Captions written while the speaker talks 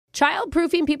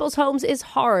Childproofing people's homes is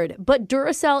hard, but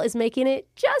Duracell is making it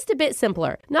just a bit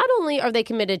simpler. Not only are they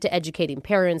committed to educating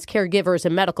parents, caregivers,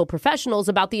 and medical professionals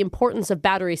about the importance of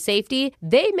battery safety,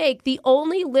 they make the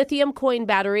only lithium coin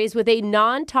batteries with a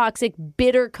non-toxic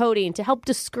bitter coating to help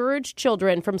discourage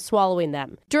children from swallowing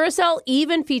them. Duracell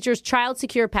even features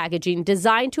child-secure packaging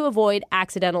designed to avoid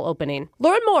accidental opening.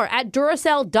 Learn more at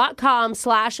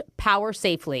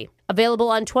Duracell.com/powersafely. Available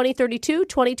on 2032,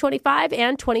 2025,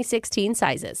 and 2016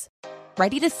 sizes.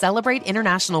 Ready to celebrate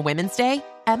International Women's Day?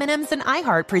 M&M's and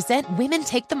iHeart present Women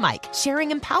Take the Mic,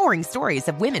 sharing empowering stories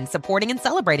of women supporting and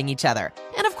celebrating each other.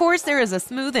 And of course, there is a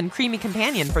smooth and creamy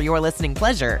companion for your listening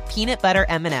pleasure, peanut butter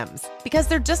M&M's. Because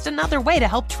they're just another way to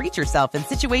help treat yourself in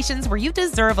situations where you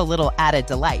deserve a little added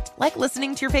delight, like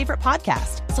listening to your favorite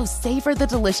podcast. So savor the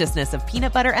deliciousness of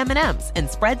peanut butter M&M's and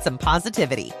spread some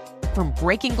positivity. From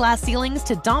breaking glass ceilings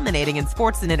to dominating in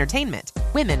sports and entertainment,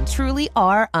 women truly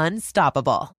are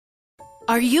unstoppable.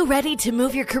 Are you ready to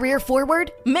move your career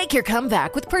forward? Make your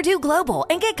comeback with Purdue Global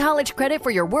and get college credit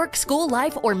for your work, school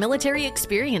life, or military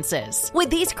experiences. With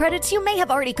these credits, you may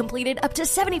have already completed up to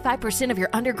 75% of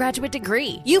your undergraduate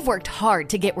degree. You've worked hard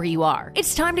to get where you are.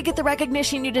 It's time to get the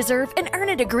recognition you deserve and earn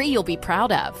a degree you'll be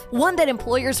proud of. One that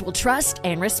employers will trust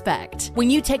and respect. When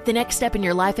you take the next step in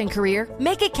your life and career,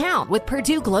 make it count with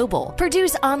Purdue Global,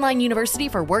 Purdue's online university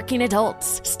for working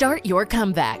adults. Start your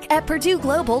comeback at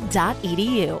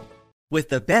purdueglobal.edu. With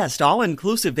the best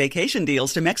all-inclusive vacation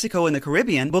deals to Mexico and the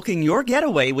Caribbean, booking your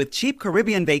getaway with Cheap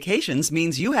Caribbean Vacations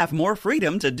means you have more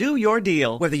freedom to do your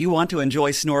deal. Whether you want to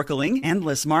enjoy snorkeling,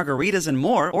 endless margaritas, and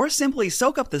more, or simply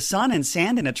soak up the sun and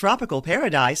sand in a tropical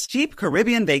paradise, Cheap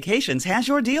Caribbean Vacations has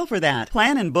your deal for that.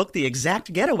 Plan and book the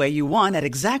exact getaway you want at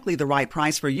exactly the right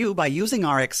price for you by using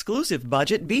our exclusive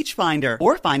budget Beach Finder.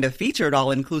 Or find a featured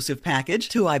all-inclusive package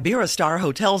to Iberostar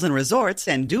Hotels and Resorts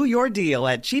and do your deal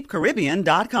at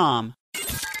cheapcaribbean.com.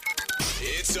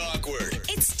 It's awkward.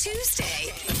 It's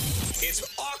Tuesday. It's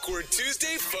Awkward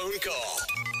Tuesday phone call.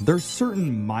 There's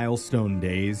certain milestone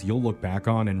days you'll look back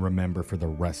on and remember for the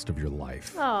rest of your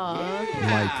life. Aww.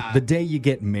 Like the day you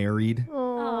get married.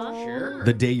 Sure.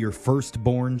 The day your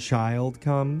firstborn child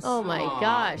comes. Oh my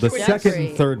gosh. The Jeffrey. second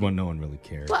and third one, no one really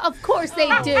cares. Well, of course they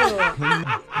do.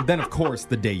 Then, of course,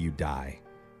 the day you die.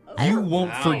 You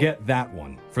won't forget that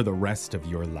one for the rest of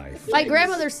your life. My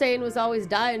grandmother's saying was always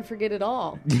die and forget it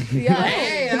all. Yeah.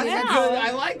 Hey, that's good.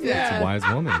 I like that. That's a wise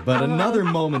woman. But another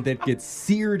moment that gets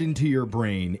seared into your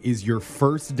brain is your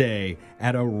first day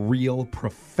at a real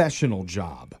professional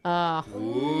job.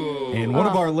 And one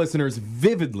of our listeners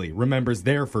vividly remembers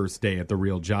their first day at the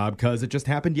real job because it just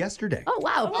happened yesterday. Oh,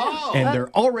 wow. And they're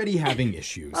already having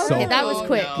issues. Okay, So that was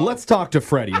quick. let's talk to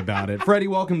Freddie about it. Freddie,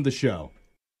 welcome to the show.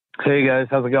 Hey guys,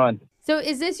 how's it going? So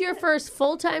is this your first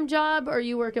full-time job or are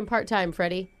you working part-time,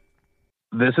 Freddie?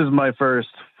 This is my first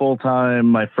full-time,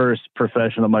 my first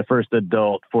professional, my first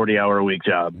adult 40-hour-a-week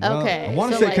job. Okay, I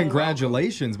want to so say like-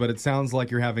 congratulations, but it sounds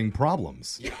like you're having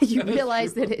problems. You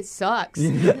realize that it sucks.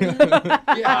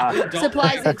 Yeah.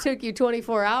 Supplies that took you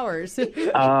 24 hours.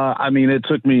 I mean, it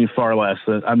took me far less.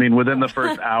 Within the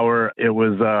first hour, it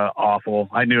was awful.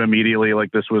 I knew immediately,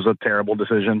 this was a terrible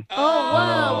decision.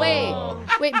 Oh, whoa,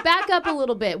 wait, back up a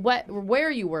little bit. Where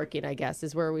are you working, I guess,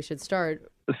 is where we should start.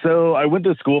 So I went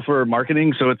to school for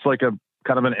marketing, so it's like a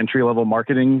kind of an entry-level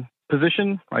marketing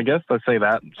position, I guess. Let's say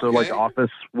that. So Okay. office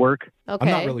work. Okay. I'm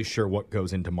not really sure what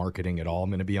goes into marketing at all, I'm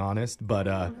going to be honest, but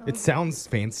it sounds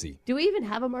fancy. Do we even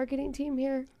have a marketing team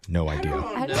here? No idea.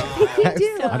 I don't think we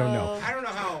do. I don't know. I don't know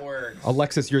how it works.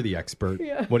 Alexis, you're the expert.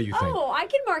 What do you think? Oh, I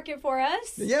can market for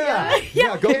us. Yeah,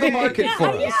 go to the market for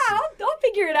us. Yeah, I'll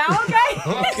figure it out,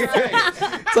 okay? Okay.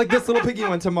 It's like this little piggy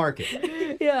went to market,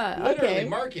 Yeah, Literally okay.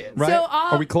 market. right? So,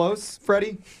 Are we close,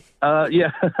 Freddie?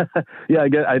 Yeah. Yeah, I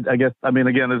guess,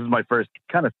 again, this is my first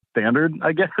kind of standard,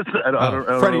 I guess. I don't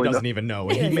Freddie really doesn't know. even know.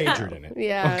 He majored in it.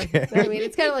 Yeah. Okay. I mean,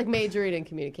 it's kind of like majoring in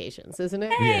communications, isn't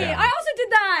it? Hey, Yeah. I also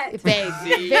did that. Vague.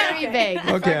 Very vague. The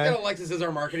fact Okay. that Alexis is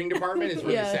our marketing department is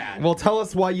really Yeah. sad. Well, tell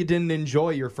us why you didn't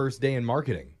enjoy your first day in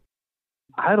marketing.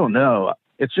 I don't know.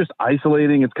 It's just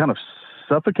isolating. It's kind of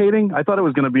suffocating. I thought it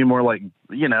was going to be more like,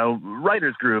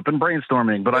 writers group and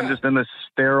brainstorming, but I'm just in this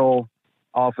sterile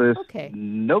office. Okay.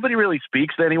 Nobody really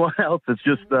speaks to anyone else. It's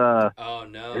just, oh,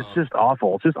 no. it's just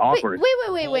awful. It's just awkward. Wait.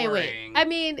 Boring. I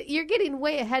mean, you're getting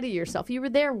way ahead of yourself. You were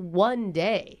there one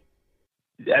day.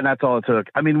 And that's all it took.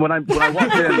 I mean, when I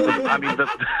walked in,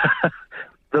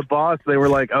 the boss, they were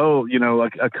like, oh,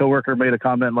 like a coworker made a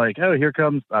comment like, oh, here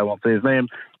comes, I won't say his name,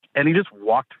 and he just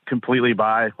walked completely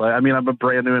by. Like, I mean, I'm a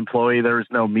brand new employee. There was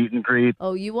no meet and greet.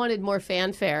 Oh, you wanted more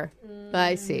fanfare.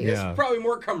 I see. Yeah. Probably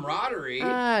more camaraderie.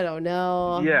 I don't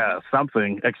know. Yeah,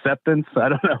 something. Acceptance. I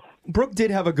don't know. Brooke did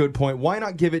have a good point. Why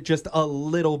not give it just a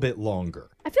little bit longer?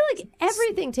 I feel like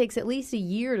everything takes at least a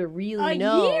year to really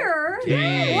know. A year?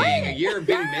 Dang, a year of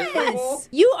being miserable?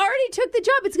 You already took the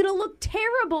job. It's going to look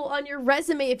terrible on your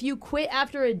resume if you quit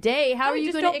after a day. How are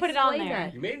you just going to don't put it on explain there.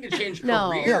 that? You made him to change No.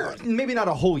 careers. Yeah, maybe not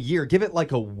a whole year. Give it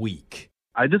like a week.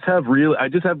 I just have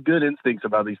good instincts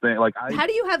about these things. Like How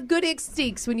do you have good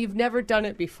instincts when you've never done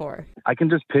it before? I can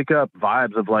just pick up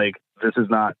vibes of like, this is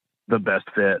not the best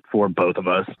fit for both of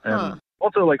us. And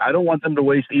also, like, I don't want them to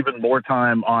waste even more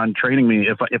time on training me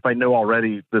if I know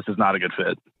already this is not a good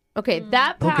fit. Okay,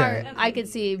 that part Okay. I could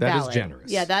see That is valid.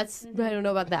 generous. Yeah, that's, I don't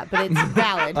know about that, but it's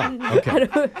valid.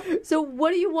 Okay. So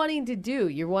what are you wanting to do?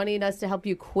 You're wanting us to help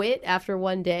you quit after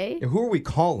one day? Who are we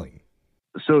calling?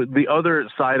 So the other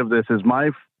side of this is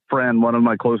my friend, one of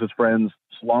my closest friends,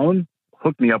 Sloan,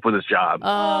 hooked me up with his job.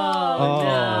 Oh,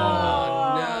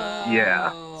 Oh, no.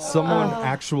 Yeah. Someone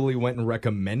actually went and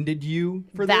recommended you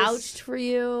for this? vouched for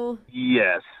you?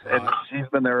 Yes. And she's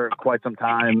been there quite some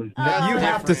time. You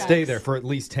have to stay there for at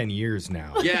least 10 years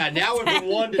now. Yeah, now we're from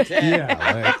 1 to 10.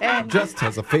 Yeah, like, just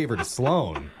as a favor to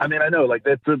Sloan. I mean, I know, like,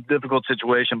 that's a difficult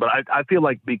situation, but I feel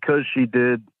like because she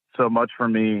did so much for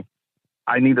me,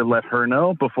 I need to let her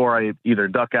know before I either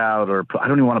duck out or I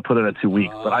don't even want to put it at 2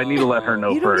 weeks, but I need to let her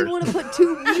know You don't first. even want to put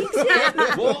 2 weeks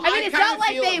in? Well, I mean, it's kinda not like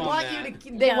feel they him on want that.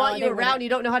 you to. They No, want you they around. wouldn't. You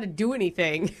don't know how to do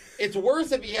anything. It's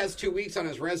worse if he has 2 weeks on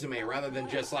his resume rather than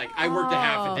just like, I worked a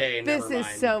half a day and This never is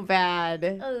mind. so bad.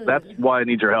 That's why I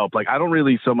need your help. Like, I don't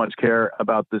really so much care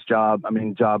about this job. I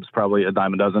mean, job's probably a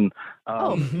dime a dozen.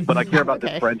 But I care about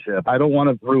Okay. this friendship. I don't want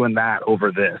to ruin that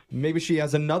over this. Maybe she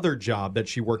has another job that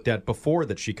she worked at before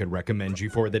that she could recommend you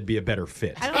for that'd be a better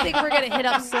fit. I don't think we're going to hit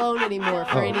up Sloan anymore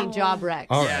for any job wrecks.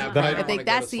 All right, Yeah, then probably I don't think wanna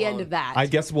go that's to the end Sloan. of that. I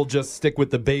guess we'll just stick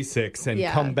with the basics and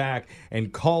Yeah. come back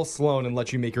and call Sloan and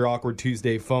let you make your Awkward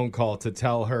Tuesday phone call to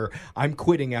tell her, I'm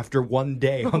quitting after one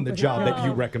day on the job that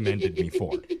you recommended me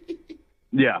for.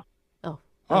 Yeah. Oh,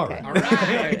 All okay. right. All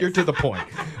right. You're to the point.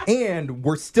 And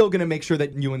we're still going to make sure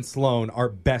that you and Sloan are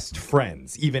best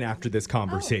friends, even after this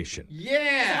conversation. Yeah.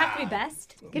 Have to be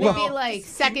best. Could it be like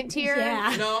second tier?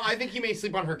 Yeah. No, I think he may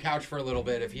sleep on her couch for a little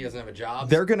bit if he doesn't have a job.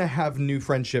 They're going to have new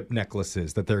friendship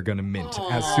necklaces that they're going to mint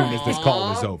as soon as this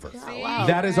call is over. Wow.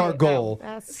 That is our goal.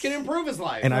 This can improve his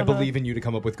life. And I believe in you to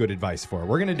come up with good advice for it.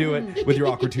 We're going to do it with your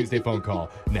Awkward Tuesday phone call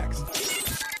next.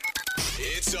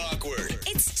 It's awkward.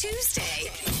 It's Tuesday.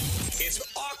 It's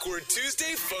Awkward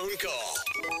Tuesday phone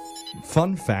call.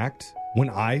 Fun fact, when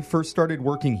I first started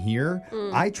working here,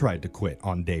 I tried to quit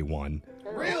on day one.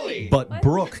 Really? But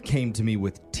Brooke came to me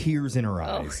with tears in her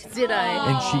eyes. Did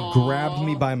I? And she grabbed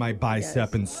me by my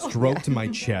bicep and stroked my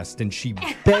chest, and she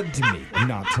begged me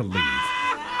not to leave.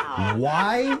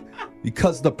 Why?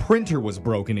 Because the printer was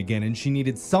broken again, and she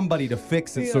needed somebody to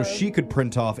fix it so she could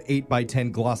print off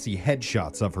 8x10 glossy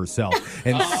headshots of herself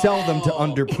and sell them to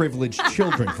underprivileged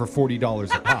children for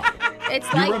 $40 a pop. It's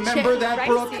You like remember that,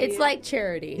 Brooke? It's like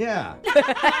charity. Yeah.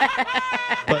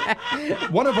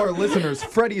 But one of our listeners,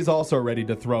 Freddie, is also ready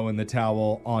to throw in the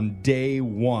towel on day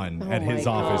one at his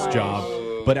office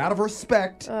job. But out of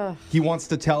respect, he wants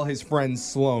to tell his friend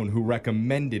Sloan, who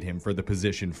recommended him for the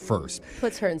position first.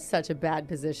 Puts her in such a bad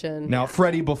position. Now,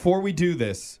 Freddie, before we do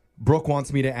this, Brooke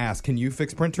wants me to ask, can you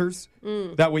fix printers?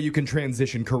 That way you can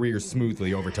transition careers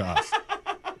smoothly over to us.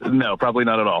 No, probably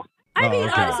not at all. I mean,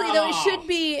 okay. honestly, though, it should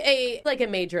be a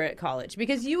major at college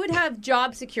because you would have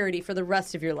job security for the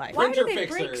rest of your life. Why do Printer they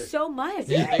break fixer. so much?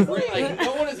 Yeah, they really, like,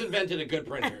 no one has invented a good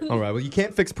printer. All right, well, you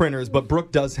can't fix printers, but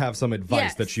Brooke does have some advice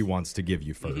Yes. that she wants to give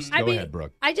you first. I Go mean, ahead,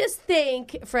 Brooke. I just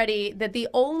think, Freddie, that the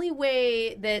only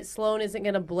way that Sloan isn't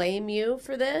going to blame you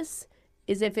for this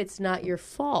is if it's not your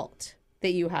fault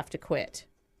that you have to quit.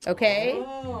 Okay?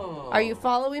 Oh. Are you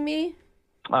following me?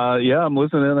 Yeah, I'm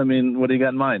listening. I mean, what do you got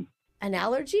in mind? An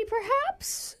allergy,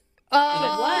 perhaps?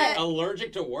 What?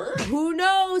 Allergic to work? Who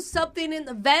knows? Something in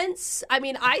the vents. I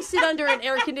mean, I sit under an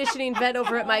air conditioning vent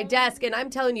over at my desk, and I'm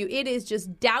telling you, it is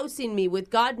just dousing me with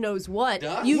God knows what.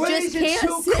 Dust? You just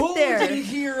can't sit there.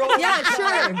 Yeah,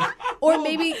 sure. Or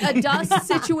maybe a dust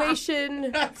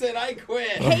situation, That's it, I quit.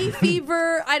 hay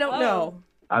fever. I don't know.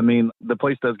 I mean, the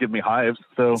place does give me hives,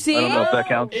 so See? I don't know if that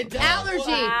counts. It does.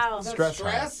 Allergy. Wow.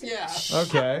 Stress? Yeah.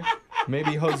 Okay.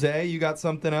 Maybe, Jose, you got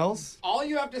something else? All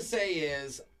you have to say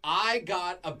is, I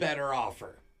got a better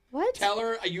offer. What? Tell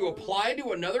her you applied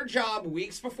to another job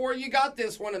weeks before you got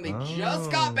this one, and they just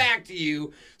got back to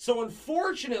you. So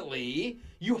unfortunately,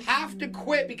 you have to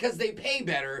quit because they pay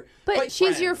better. But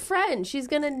she's your friend. She's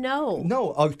going to know.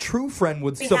 No, a true friend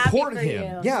would support happy for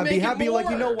him. you. Yeah, be Make it happy like,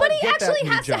 you know more. what? But he get that actually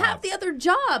new has job. to have the other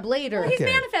job later. Well, he's Okay.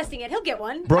 manifesting it. He'll get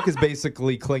one. Brooke is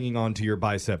basically clinging on to your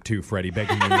bicep too, Freddie,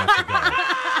 begging you not to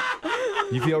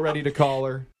go. You feel ready to call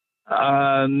her?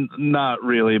 Not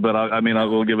really, but I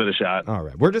will give it a shot. All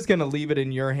right. We're just going to leave it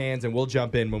in your hands, and we'll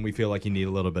jump in when we feel like you need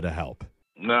a little bit of help.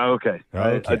 No, okay.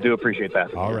 Okay. I do appreciate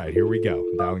that. All right. Here we go.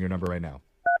 Dialing your number right now.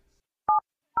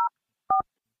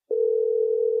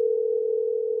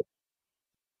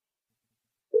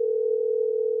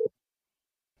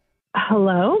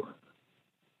 Hello?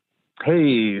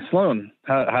 Hey, Sloan.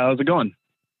 How's it going?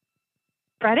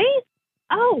 Freddie?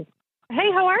 Oh, hey,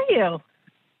 how are you?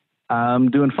 I'm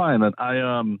doing fine.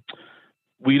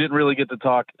 We didn't really get to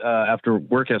talk after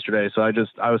work yesterday, so I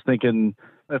was thinking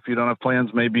if you don't have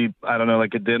plans, maybe, I don't know,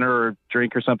 like a dinner or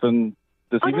drink or something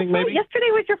this evening, That's right. maybe?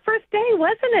 Yesterday was your first day,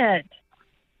 wasn't it?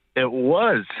 It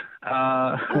was.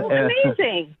 Oh,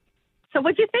 amazing. So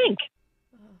what'd you think?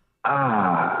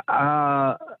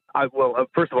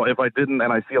 First of all, if I didn't,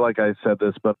 and I feel like I said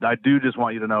this, but I do just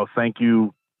want you to know, thank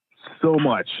you so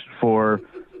much for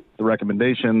the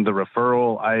recommendation, the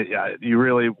referral. You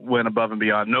really went above and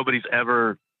beyond. Nobody's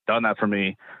ever done that for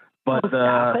me. But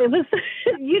it was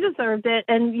you deserved it,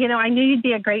 and I knew you'd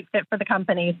be a great fit for the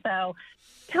company. So,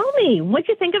 tell me, what'd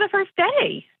you think of the first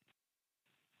day?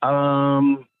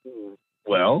 So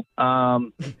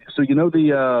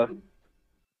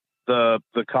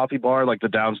the coffee bar, like the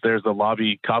downstairs, the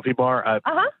lobby coffee bar.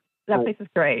 That place is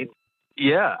great.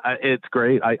 Yeah, it's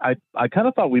great. I kind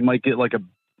of thought we might get like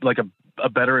a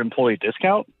better employee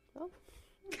discount.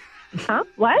 Huh?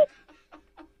 What?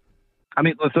 I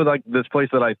mean, so like this place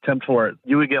that I temped for,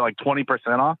 you would get like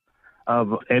 20% off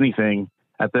of anything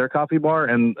at their coffee bar,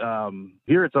 and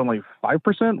here it's only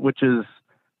 5%,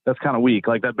 that's kind of weak.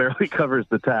 Like that barely covers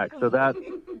the tax. So that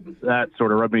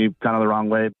sort of rubbed me kind of the wrong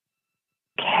way.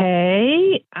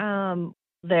 Okay.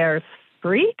 There's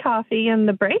free coffee in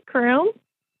the break room.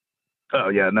 Oh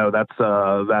yeah, no, that's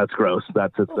gross.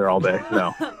 That sits there all day.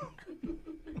 No.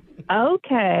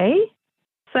 Okay.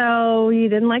 So you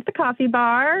didn't like the coffee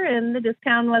bar and the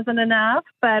discount wasn't enough,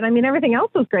 but I mean, everything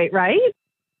else was great, right?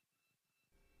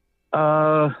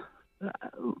 I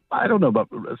don't know about,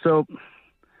 so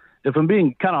if I'm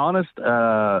being kind of honest,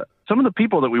 some of the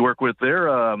people that we work with, they're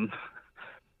a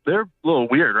little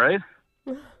weird, right?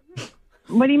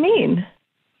 What do you mean?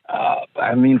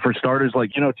 I mean, for starters,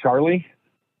 like, Charlie?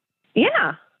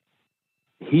 Yeah.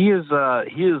 He is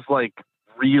like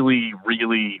really,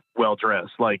 really well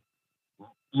dressed. Like,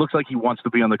 looks like he wants to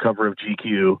be on the cover of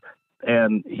GQ,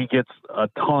 and he gets a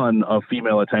ton of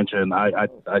female attention.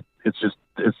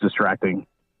 It's distracting.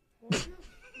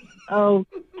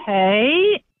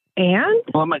 Okay. And?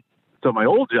 Well, my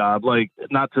old job, like,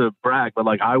 not to brag, but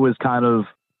like I was kind of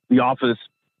the office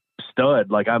stud.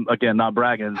 Like, I'm, again, not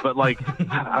bragging, but like,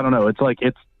 I don't know. It's like,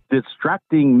 it's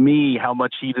distracting me how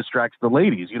much he distracts the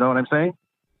ladies. You know what I'm saying?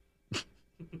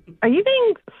 Are you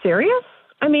being serious?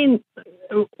 I mean,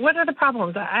 what are the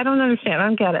problems? I don't understand. I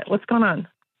don't get it. What's going on?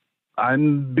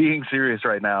 I'm being serious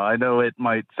right now. I know it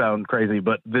might sound crazy,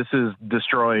 but this is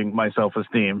destroying my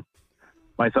self-esteem.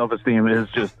 My self-esteem is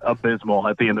just abysmal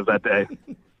at the end of that day.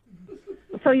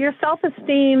 So your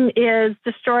self-esteem is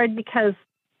destroyed because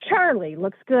Charlie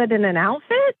looks good in an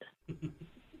outfit?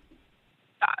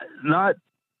 Not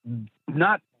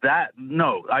that.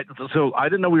 No. So I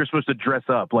didn't know we were supposed to dress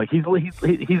up. Like he's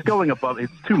going above.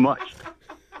 It's too much.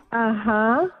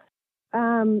 Uh-huh.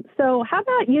 So how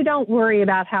about you don't worry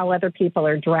about how other people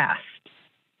are dressed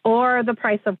or the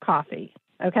price of coffee,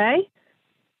 okay?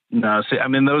 No, see, I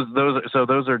mean, those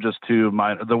are just two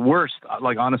minor. The worst,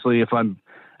 like, honestly, and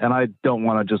I don't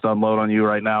want to just unload on you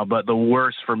right now, but the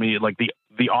worst for me, like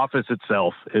the office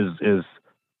itself is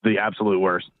the absolute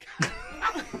worst.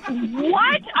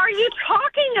 What are you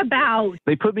talking about?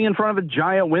 They put me in front of a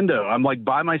giant window. I'm like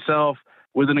by myself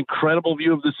with an incredible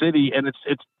view of the city, and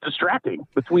it's distracting.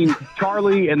 Between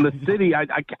Charlie and the city, I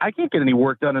can't get any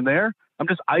work done in there. I'm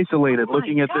just isolated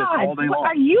looking at this all day long.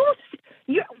 Are you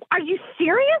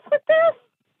serious with this?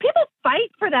 People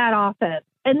fight for that office,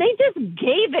 and they just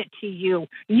gave it to you.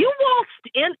 You waltzed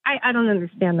in. I don't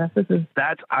understand this.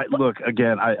 Look,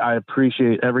 again, I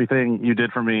appreciate everything you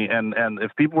did for me, and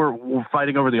if people were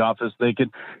fighting over the office,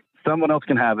 someone else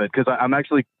can have it, because I'm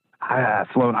actually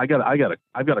Sloan. I've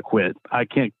got to quit. I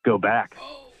can't go back.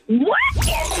 What?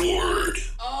 Awkward.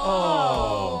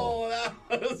 Oh,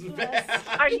 that was bad.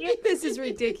 Are you? This is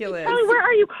ridiculous. Charlie, where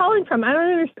are you calling from? I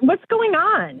don't understand. What's going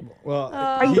on? Well,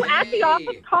 Are you at the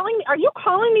office calling me? Are you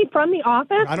calling me from the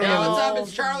office? I don't Hey, know. what's up?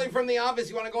 It's Charlie from the office.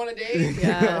 You want to go on a date?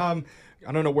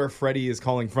 I don't know where Freddie is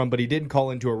calling from, but he did call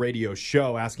into a radio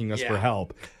show asking us for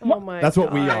help. Oh my That's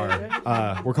what we God.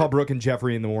 are. We're called Brooke and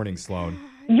Jeffrey in the Morning, Sloan.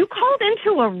 You called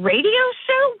into a radio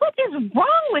show? What is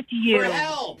wrong with you?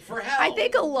 For help. I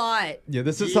think a lot. Yeah,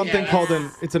 this is something called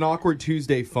it's an Awkward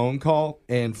Tuesday phone call,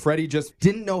 and Freddie just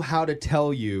didn't know how to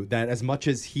tell you that as much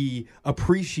as he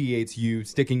appreciates you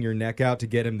sticking your neck out to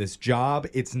get him this job,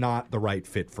 it's not the right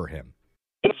fit for him.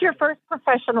 It's your first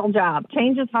professional job.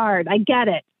 Change is hard. I get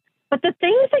it. But the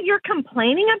things that you're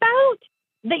complaining about,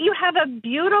 that you have a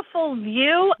beautiful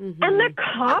view and the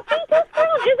coffee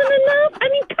discount isn't enough? I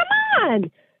mean, come on.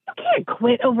 You can't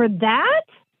quit over that.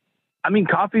 I mean,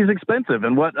 coffee is expensive,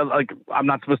 and I'm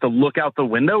not supposed to look out the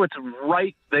window? It's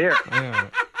right there. Yeah.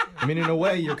 I mean, in a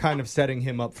way, you're kind of setting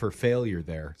him up for failure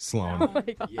there, Sloan.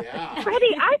 Yeah.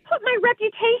 Freddie, I put my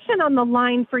reputation on the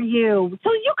line for you,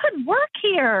 so you could work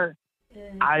here.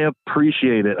 I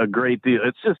appreciate it a great deal.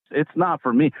 It's not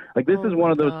for me. Like, this is one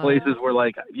of those places where,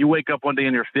 like, you wake up one day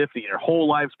and you're 50 and your whole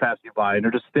life's passed you by and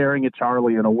you're just staring at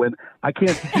Charlie in a wind. I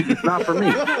can't, it's not for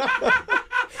me.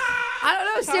 I don't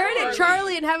know. Staring at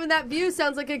Charlie and having that view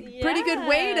sounds like a pretty good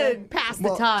way to pass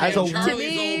the time.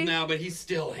 Charlie's old now, but he's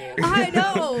still handsome. I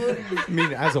know. I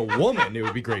mean, as a woman, it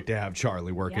would be great to have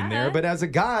Charlie working there, but as a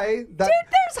guy, Dude,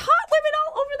 there's hot women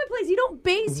all over the place. You don't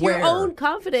base your Where? own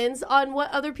confidence on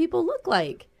what other people look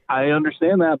like. I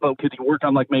understand that, but could you work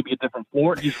on, like, maybe a different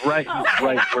floor? He's right.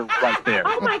 We're right there.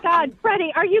 Oh, my God,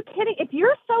 Freddie, are you kidding? If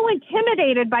you're so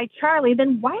intimidated by Charlie,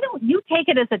 then why don't you take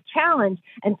it as a challenge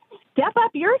and step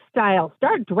up your style?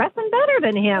 Start dressing better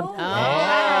than him.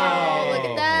 Oh, look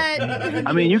at that.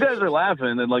 I mean, you guys are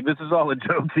laughing, and, like, this is all a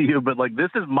joke to you, but, like,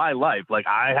 this is my life. Like,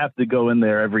 I have to go in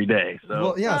there every day. So.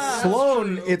 well, yeah,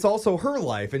 Sloan, it's also her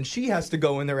life, and she has to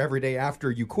go in there every day after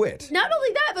you quit. Not only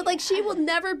that, but like she will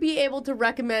never be able to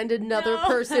recommend another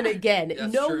person again.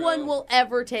 No one will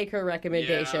ever take her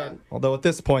recommendation. Although at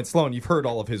this point, Sloan, you've heard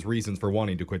all of his reasons for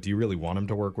wanting to quit. Do you really want him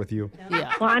to work with you?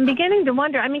 Yeah. Well, I'm beginning to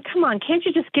wonder. I mean, come on, can't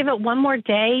you just give it one more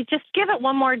day? Just give it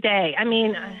one more day. I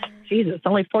mean, Jesus, it's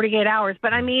only 48 hours,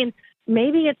 but I mean,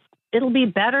 maybe it'll be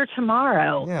better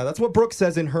tomorrow. Yeah, that's what Brooke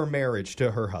says in her marriage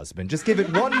to her husband. Just give it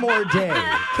one more day.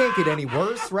 Can't get any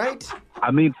worse, right?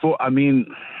 I mean,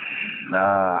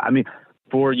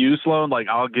 for you, Sloan, like,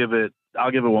 I'll give it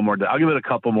one more day. I'll give it a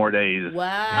couple more days.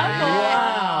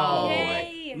 Wow.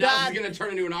 Now this is going to turn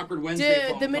into an awkward Wednesday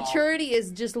Dude, the maturity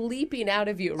is just leaping out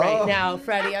of you right now,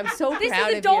 Freddie. I'm so This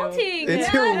proud is of you. adulting. It's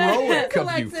heroic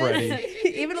of you, Alexis. Freddie.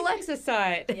 Even Alexis saw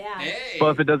it. Yeah. Hey. Well,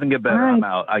 if it doesn't get better, I'm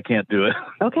out. I can't do it.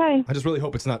 Okay. I just really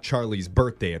hope it's not Charlie's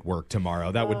birthday at work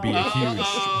tomorrow. That would be a huge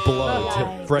blow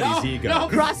to Freddie's ego. I'm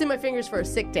crossing my fingers for a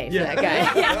sick day for that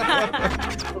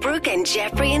guy. Brooke and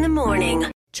Jeffrey in the morning.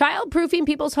 Child-proofing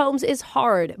people's homes is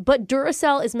hard, but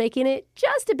Duracell is making it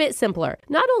just a bit simpler.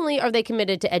 Not only are they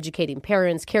committed to educating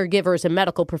parents, caregivers, and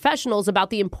medical professionals about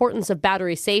the importance of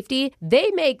battery safety,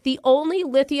 they make the only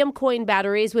lithium coin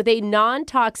batteries with a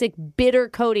non-toxic bitter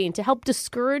coating to help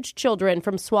discourage children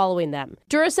from swallowing them.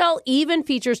 Duracell even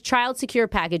features child-secure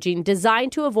packaging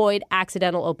designed to avoid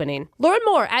accidental opening. Learn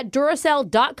more at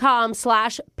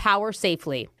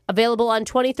Duracell.com/powersafely. Available on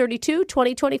 2032,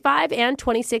 2025, and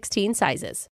 2016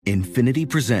 sizes. Infiniti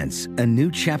presents a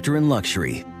new chapter in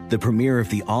luxury, the premiere of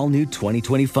the all-new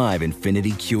 2025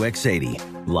 Infiniti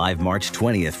QX80, live March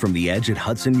 20th from the Edge at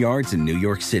Hudson Yards in New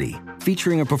York City,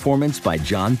 featuring a performance by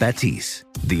John Batiste.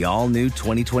 The all-new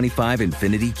 2025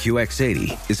 Infiniti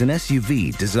QX80 is an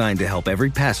SUV designed to help every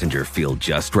passenger feel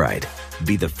just right.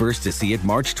 Be the first to see it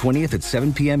March 20th at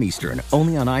 7 p.m. Eastern,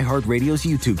 only on iHeartRadio's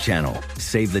YouTube channel.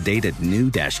 Save the date at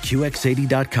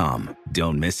new-QX80.com.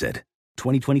 Don't miss it.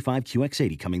 2025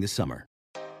 QX80 coming this summer.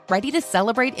 Ready to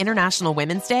celebrate International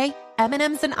Women's Day?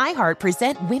 M&M's and iHeart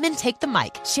present Women Take the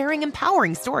Mic, sharing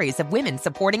empowering stories of women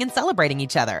supporting and celebrating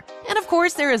each other. And of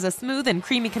course, there is a smooth and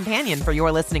creamy companion for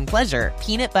your listening pleasure,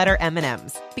 peanut butter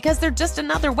M&M's. Because they're just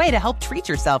another way to help treat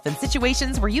yourself in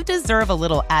situations where you deserve a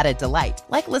little added delight,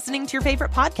 like listening to your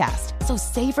favorite podcast. So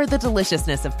savor the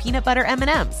deliciousness of peanut butter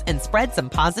M&M's and spread some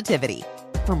positivity.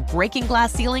 From breaking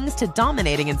glass ceilings to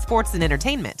dominating in sports and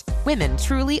entertainment, women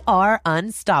truly are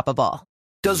unstoppable.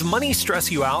 Does money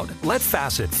stress you out? Let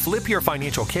Facet flip your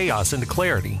financial chaos into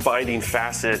clarity. Finding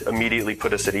Facet immediately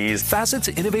put us at ease. Facet's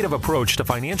innovative approach to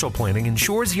financial planning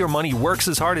ensures your money works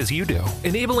as hard as you do,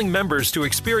 enabling members to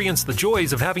experience the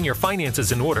joys of having your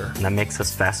finances in order. And that makes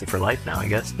us Facet for life now, I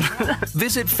guess.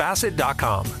 Visit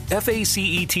Facet.com,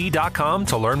 FACET.com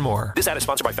to learn more. This ad is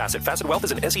sponsored by Facet. Facet Wealth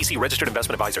is an SEC registered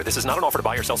investment advisor. This is not an offer to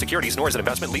buy or sell securities, nor is it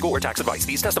investment, legal, or tax advice.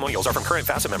 These testimonials are from current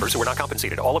Facet members who are not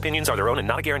compensated. All opinions are their own and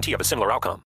not a guarantee of a similar outcome.